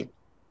generously,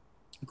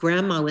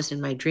 Grandma was in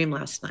my dream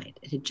last night.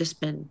 It had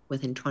just been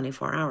within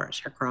 24 hours,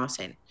 her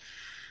crossing.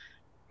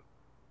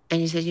 And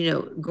he said,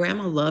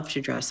 Grandma loved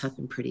to dress up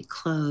in pretty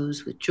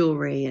clothes with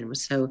jewelry and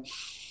was so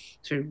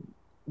sort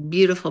of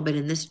beautiful. But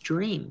in this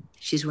dream,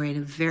 she's wearing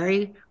a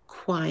very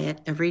quiet,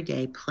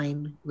 everyday,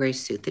 plain gray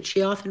suit that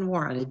she often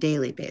wore on a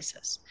daily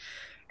basis.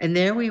 And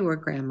there we were,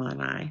 Grandma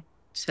and I,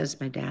 says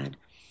my dad,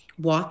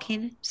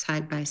 walking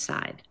side by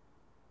side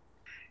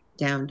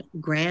down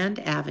Grand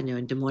Avenue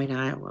in Des Moines,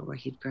 Iowa, where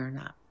he'd grown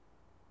up.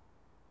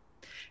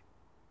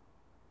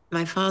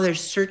 My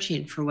father's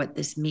searching for what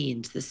this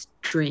means, this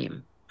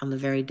dream, on the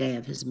very day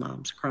of his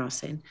mom's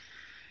crossing.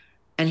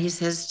 And he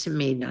says to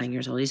me, 9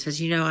 years old, he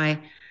says, I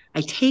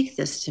take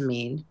this to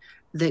mean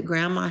that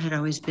Grandma had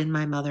always been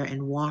my mother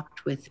and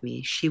walked with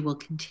me. She will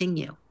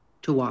continue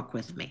to walk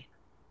with me.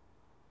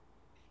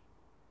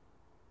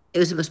 It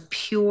was the most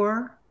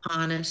pure,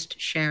 honest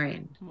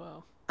sharing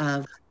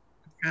of a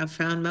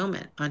profound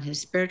moment on his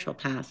spiritual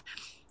path.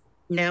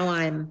 Now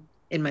I'm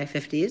in my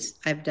 50s.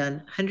 I've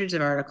done hundreds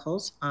of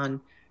articles on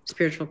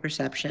spiritual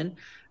perception.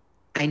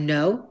 I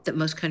know that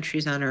most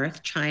countries on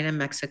earth, China,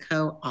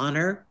 Mexico,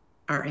 honor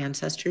our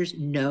ancestors,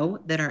 know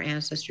that our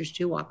ancestors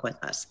do walk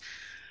with us.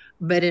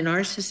 But in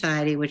our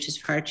society, which is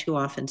far too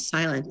often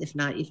silent, if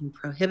not even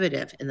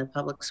prohibitive in the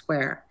public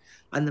square,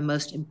 on the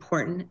most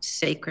important,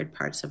 sacred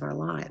parts of our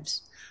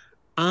lives,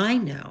 I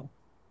know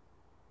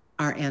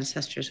our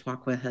ancestors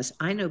walk with us.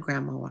 I know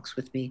Grandma walks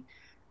with me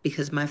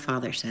because my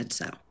father said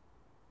so.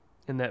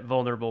 In that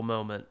vulnerable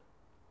moment.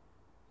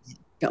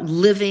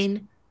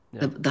 Living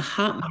the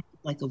hot moment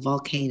like a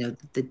volcano,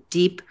 the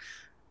deep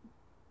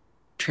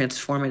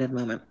transformative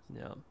moment.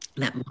 Yeah.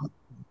 That moment.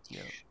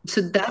 Yeah.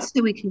 So that's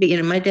who we can be.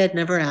 My dad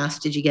never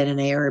asked, did you get an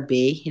A or a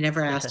B? He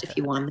never asked if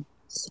you won.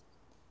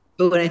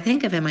 But when I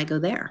think of him, I go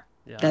there.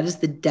 Yeah. That is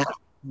the depth of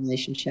the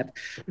relationship.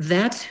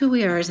 That's who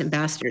we are as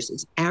ambassadors.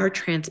 It's our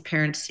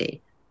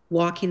transparency,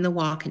 walking the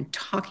walk and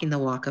talking the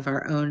walk of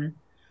our own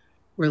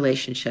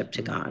relationship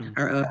to God,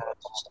 our own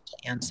relationship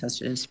to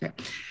ancestors and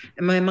spirit.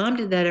 And my mom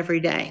did that every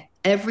day,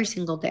 every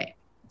single day.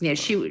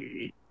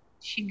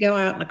 She'd go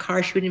out in the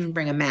car. She wouldn't even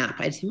bring a map.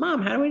 I'd say,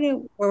 Mom, how do we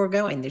know where we're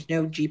going? There's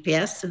no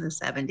GPS in the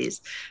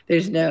 70s.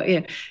 There's no,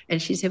 and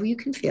she'd say, well, you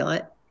can feel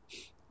it.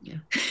 Yeah.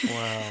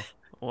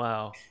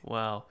 Wow.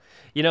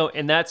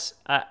 And that's,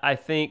 I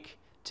think,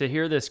 to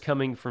hear this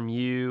coming from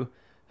you,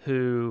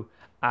 who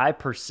I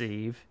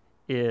perceive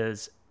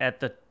is at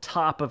the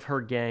top of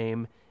her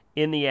game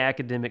in the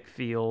academic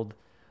field.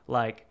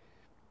 Like,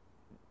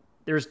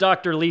 there's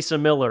Dr. Lisa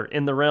Miller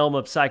in the realm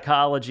of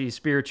psychology,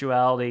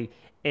 spirituality,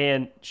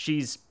 and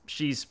she's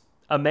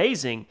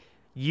amazing.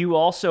 You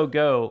also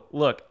go,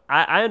 look,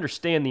 I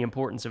understand the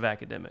importance of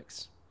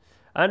academics.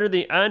 I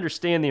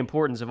understand the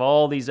importance of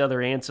all these other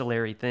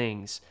ancillary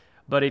things.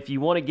 But if you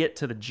want to get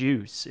to the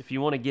juice, if you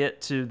want to get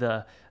to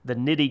the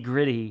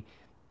nitty-gritty,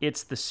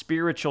 it's the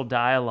spiritual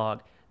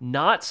dialogue.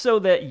 Not so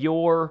that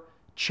your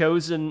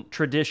chosen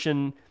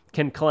tradition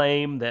can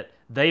claim that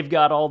they've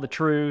got all the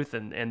truth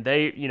and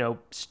they,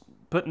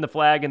 putting the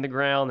flag in the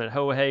ground and,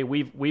 oh, hey,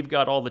 we've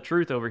got all the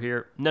truth over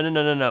here.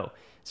 No.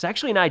 It's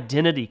actually an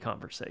identity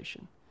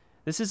conversation.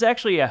 This is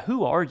actually a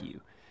who are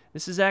you?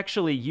 This is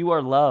actually you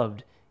are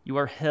loved, you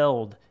are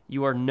held,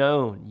 you are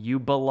known, you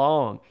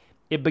belong.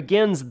 It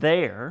begins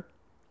there,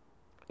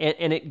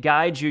 and it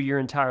guides you your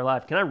entire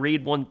life. Can I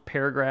read one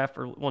paragraph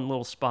or one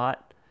little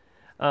spot?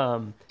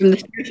 From the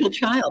spiritual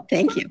child.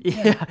 Thank you.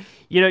 Yeah.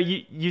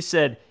 You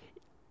said,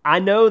 I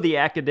know the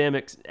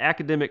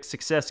academic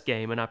success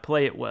game, and I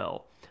play it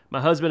well. My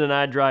husband and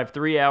I drive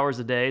 3 hours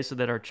a day so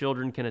that our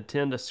children can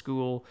attend a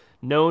school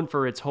known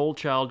for its whole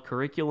child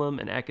curriculum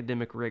and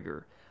academic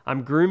rigor.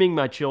 I'm grooming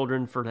my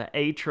children for the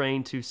A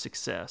train to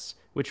success,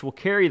 which will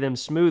carry them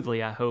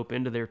smoothly, I hope,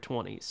 into their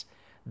 20s.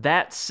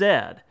 That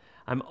said,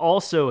 I'm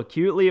also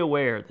acutely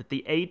aware that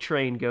the A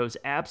train goes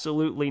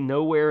absolutely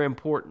nowhere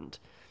important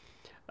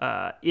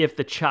if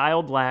the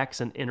child lacks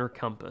an inner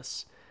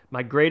compass.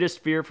 My greatest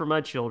fear for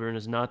my children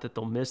is not that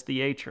they'll miss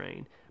the A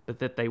train, but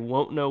that they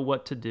won't know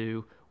what to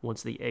do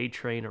once the A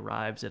train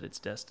arrives at its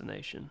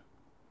destination.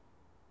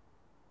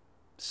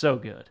 So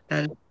good.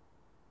 That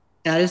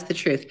is the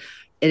truth.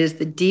 It is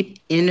the deep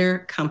inner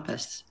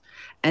compass.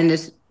 And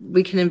as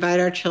we can invite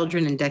our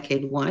children in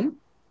decade 1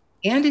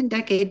 and in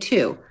decade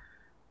 2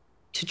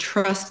 to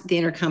trust the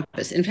inner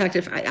compass. In fact,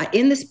 if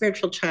in the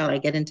spiritual child, I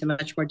get into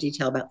much more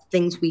detail about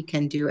things we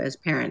can do as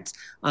parents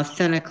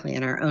authentically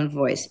in our own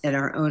voice, in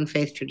our own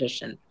faith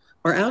tradition,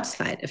 or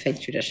outside a faith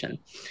tradition.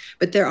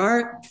 But there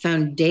are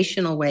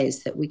foundational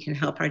ways that we can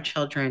help our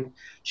children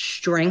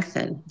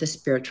strengthen the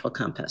spiritual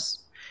compass.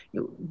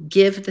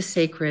 Give the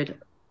sacred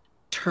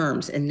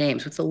terms and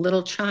names. With a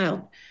little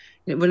child,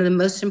 One of the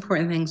most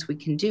important things we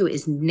can do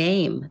is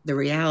name the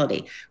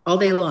reality all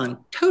day long.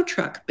 Tow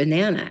truck,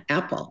 banana,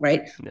 apple,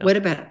 right? Yeah. What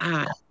about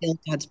I feel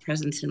God's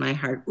presence in my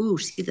heart? Ooh,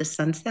 see the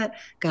sunset?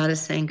 God is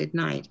saying good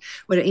night.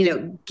 What,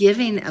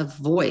 giving a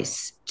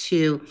voice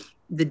to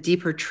the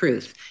deeper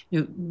truth.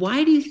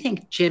 Why do you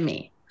think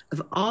Jimmy,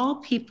 of all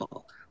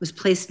people, was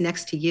placed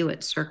next to you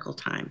at circle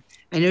time?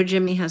 I know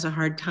Jimmy has a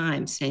hard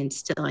time staying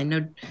still. I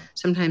know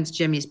sometimes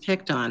Jimmy's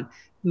picked on.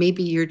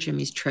 Maybe you're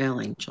Jimmy's trail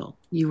angel.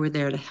 You were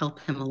there to help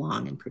him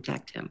along and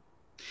protect him.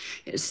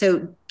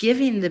 So,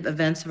 giving the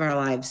events of our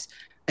lives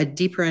a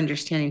deeper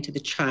understanding to the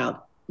child.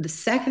 The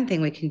second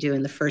thing we can do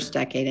in the first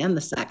decade and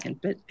the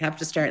second, but have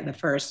to start in the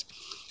first,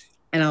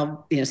 and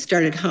I'll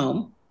start at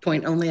home,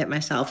 point only at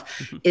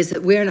myself, is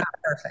that we're not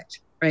perfect,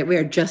 right? We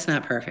are just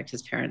not perfect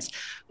as parents.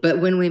 But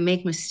when we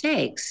make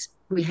mistakes,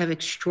 we have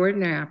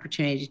extraordinary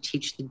opportunity to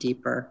teach the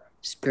deeper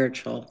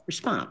spiritual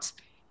response.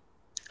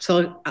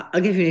 So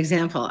I'll give you an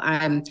example.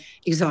 I'm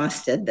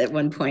exhausted. At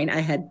one point, I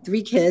had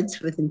 3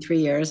 kids within 3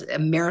 years, a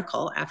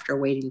miracle after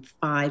waiting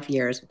 5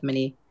 years with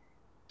many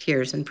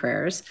tears and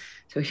prayers.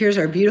 So here's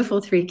our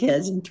beautiful 3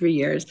 kids in 3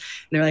 years. And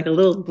they're like a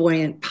little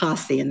buoyant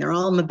posse, and they're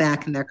all in the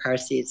back in their car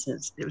seats. And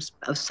it was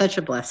such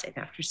a blessing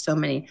after so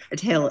many, a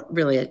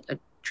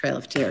trail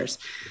of tears.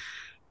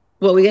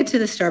 Well, we get to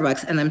the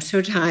Starbucks, and I'm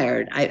so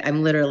tired.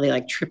 I'm literally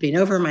like tripping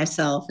over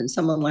myself, and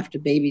someone left a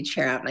baby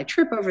chair out, and I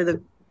trip over the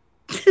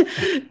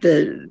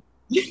the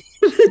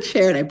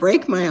chair and I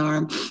break my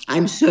arm.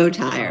 I'm so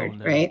tired,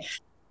 no. right?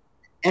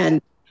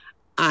 And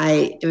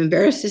I am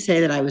embarrassed to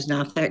say that I was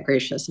not that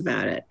gracious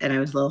about it. And I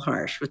was a little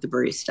harsh with the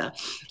barista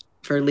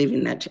for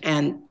leaving that.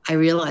 And I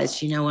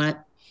realized, you know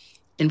what?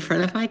 In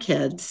front of my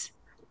kids,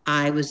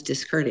 I was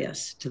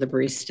discourteous to the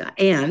barista.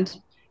 And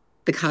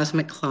the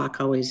cosmic clock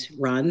always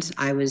runs.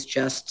 I was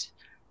just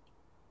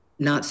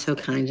not so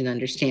kind and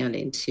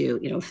understanding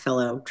to,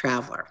 fellow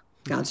traveler,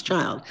 God's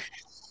child.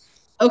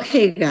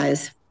 Okay,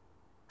 guys,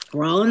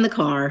 we're all in the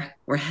car,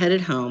 we're headed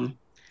home,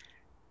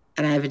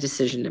 and I have a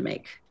decision to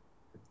make.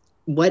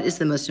 What is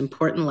the most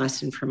important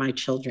lesson for my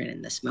children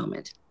in this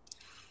moment?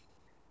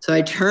 So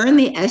I turn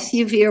the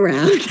SUV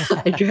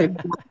around. I drive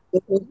back.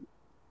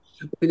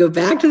 We go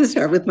back to the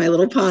start with my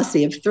little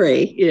posse of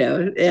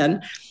 3,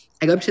 and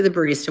I go up to the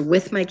barista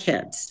with my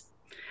kids.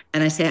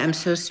 And I say, I'm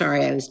so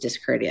sorry I was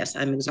discourteous.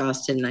 I'm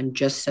exhausted, and I'm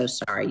just so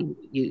sorry.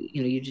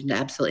 You did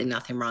absolutely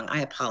nothing wrong.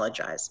 I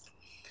apologize.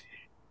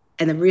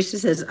 And the barista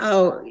says,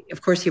 oh,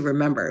 of course he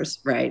remembers,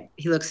 right?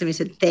 He looks at me and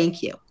said,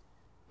 thank you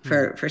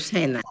for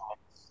saying that.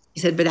 He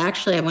said, but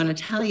actually, I want to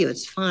tell you,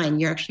 it's fine.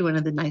 You're actually one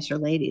of the nicer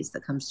ladies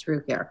that comes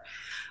through here.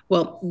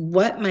 Well,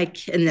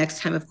 and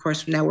next time, of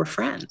course, now we're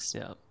friends.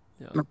 Yeah.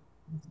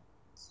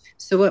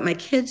 So what my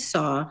kids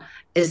saw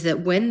is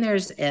that when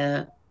there's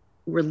a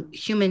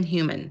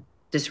human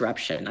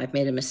disruption, I've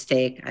made a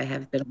mistake, I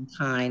have been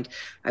unkind,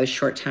 I was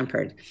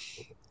short-tempered,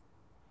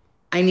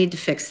 I need to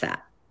fix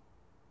that.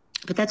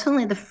 But that's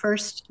only the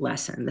first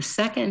lesson. The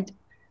second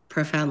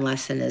profound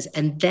lesson is,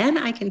 and then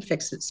I can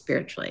fix it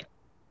spiritually.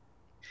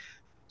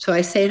 So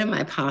I say to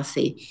my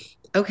posse,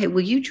 okay,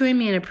 will you join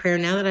me in a prayer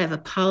now that I've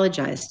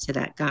apologized to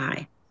that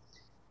guy?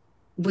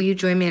 Will you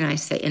join me? And I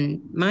say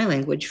in my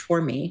language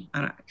for me,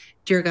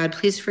 dear God,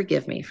 please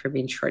forgive me for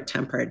being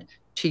short-tempered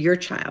to your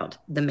child,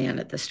 the man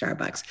at the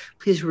Starbucks.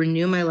 Please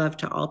renew my love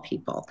to all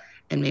people,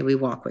 and may we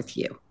walk with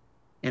you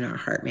in our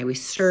heart. May we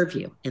serve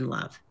you in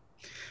love.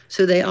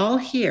 So they all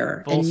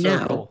hear Full and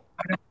circle.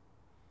 know.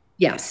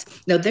 Yes.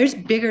 No, there's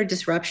bigger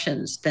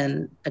disruptions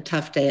than a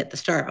tough day at the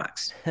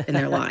Starbucks in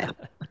their life.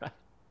 Right.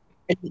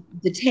 And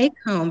the take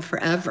home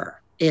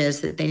forever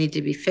is that they need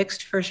to be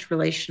fixed first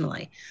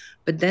relationally,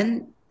 but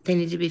then they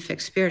need to be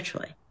fixed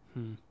spiritually.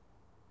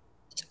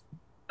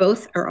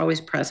 Both are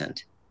always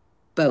present.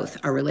 Both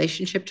our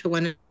relationship to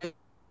one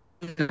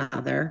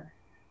another,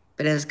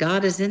 but as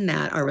God is in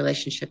that, our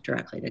relationship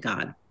directly to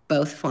God.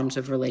 Both forms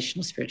of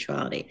relational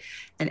spirituality.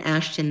 And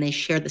Ashton, they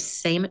share the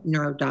same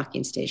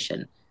neurodocking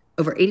station,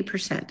 over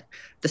 80%.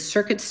 The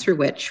circuits through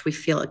which we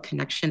feel a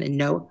connection and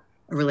know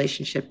a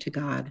relationship to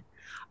God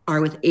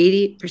are with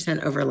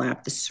 80%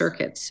 overlap, the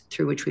circuits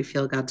through which we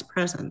feel God's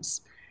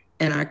presence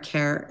and our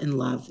care and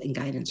love and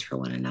guidance for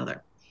one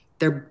another.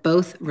 They're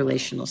both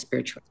relational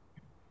spirituality.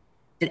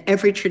 And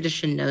every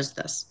tradition knows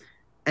this.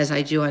 As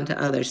I do unto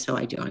others, so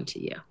I do unto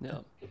you.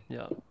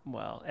 Yeah.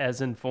 Wow.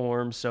 As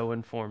informed, so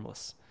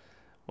informless.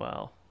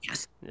 Wow.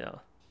 Yes. Yeah.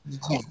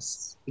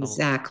 Yes,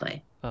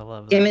 exactly. I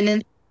love that.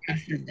 Imminent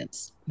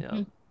transcendence.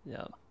 Yeah.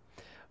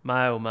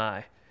 My, oh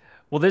my.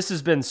 Well, this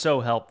has been so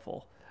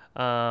helpful.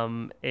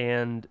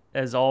 And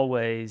as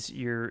always,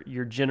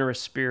 your generous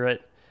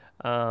spirit,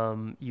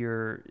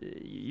 you're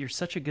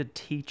such a good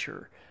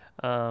teacher.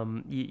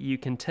 You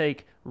can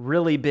take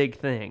really big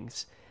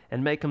things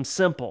and make them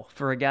simple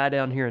for a guy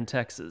down here in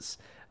Texas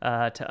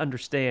to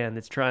understand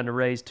that's trying to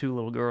raise 2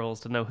 little girls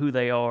to know who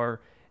they are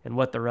and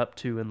what they're up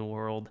to in the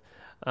world.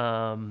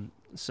 Ashton,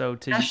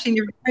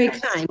 you're very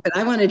kind, but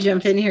I want to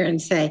jump in here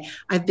and say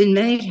I've been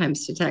many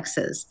times to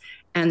Texas,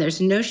 and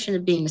there's a notion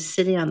of being a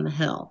city on the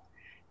hill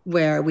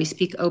where we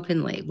speak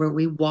openly, where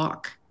we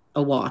walk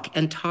a walk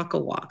and talk a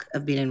walk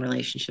of being in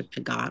relationship to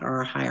God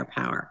or a higher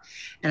power.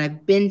 And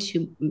I've been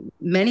to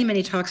many,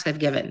 many talks I've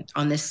given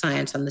on this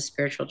science, on the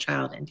spiritual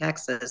child in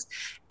Texas.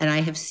 And I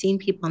have seen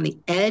people on the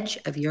edge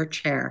of your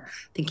chair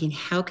thinking,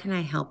 how can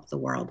I help the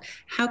world?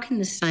 How can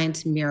the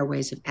science mirror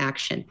ways of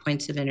action,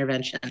 points of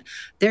intervention?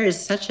 There is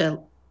such a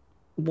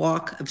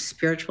walk of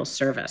spiritual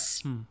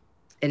service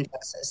in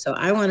Texas. So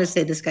I want to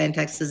say this guy in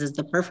Texas is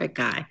the perfect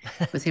guy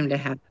with whom to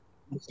have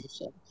a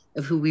conversation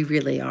of who we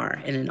really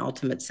are in an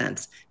ultimate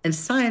sense. And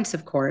science,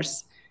 of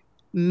course,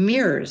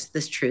 mirrors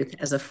this truth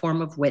as a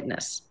form of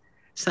witness.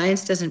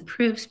 Science doesn't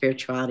prove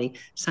spirituality,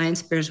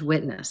 science bears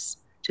witness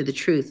to the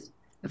truth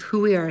of who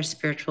we are as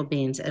spiritual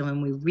beings. And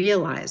when we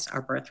realize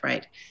our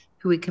birthright,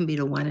 who we can be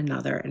to one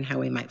another and how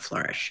we might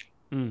flourish.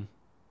 And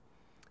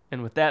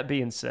with that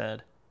being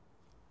said,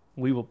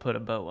 we will put a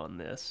bow on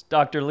this.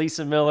 Dr.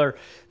 Lisa Miller,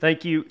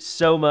 thank you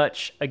so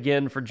much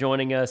again for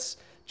joining us.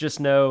 Just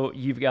know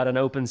you've got an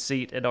open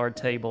seat at our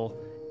table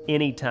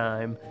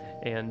anytime,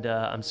 and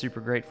I'm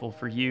super grateful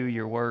for you,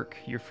 your work,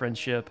 your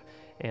friendship,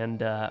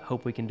 and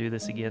hope we can do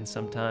this again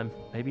sometime,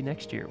 maybe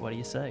next year. What do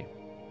you say?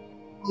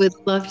 Would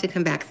love to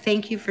come back.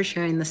 Thank you for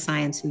sharing the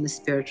science and the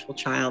spiritual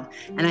child.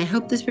 And I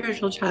hope the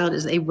spiritual child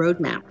is a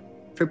roadmap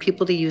for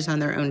people to use on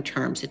their own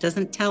terms. It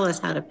doesn't tell us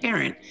how to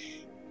parent.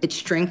 It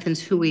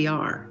strengthens who we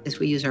are as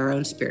we use our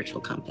own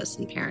spiritual compass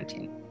in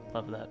parenting.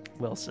 Love that.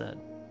 Well said.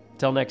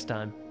 Till next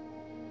time.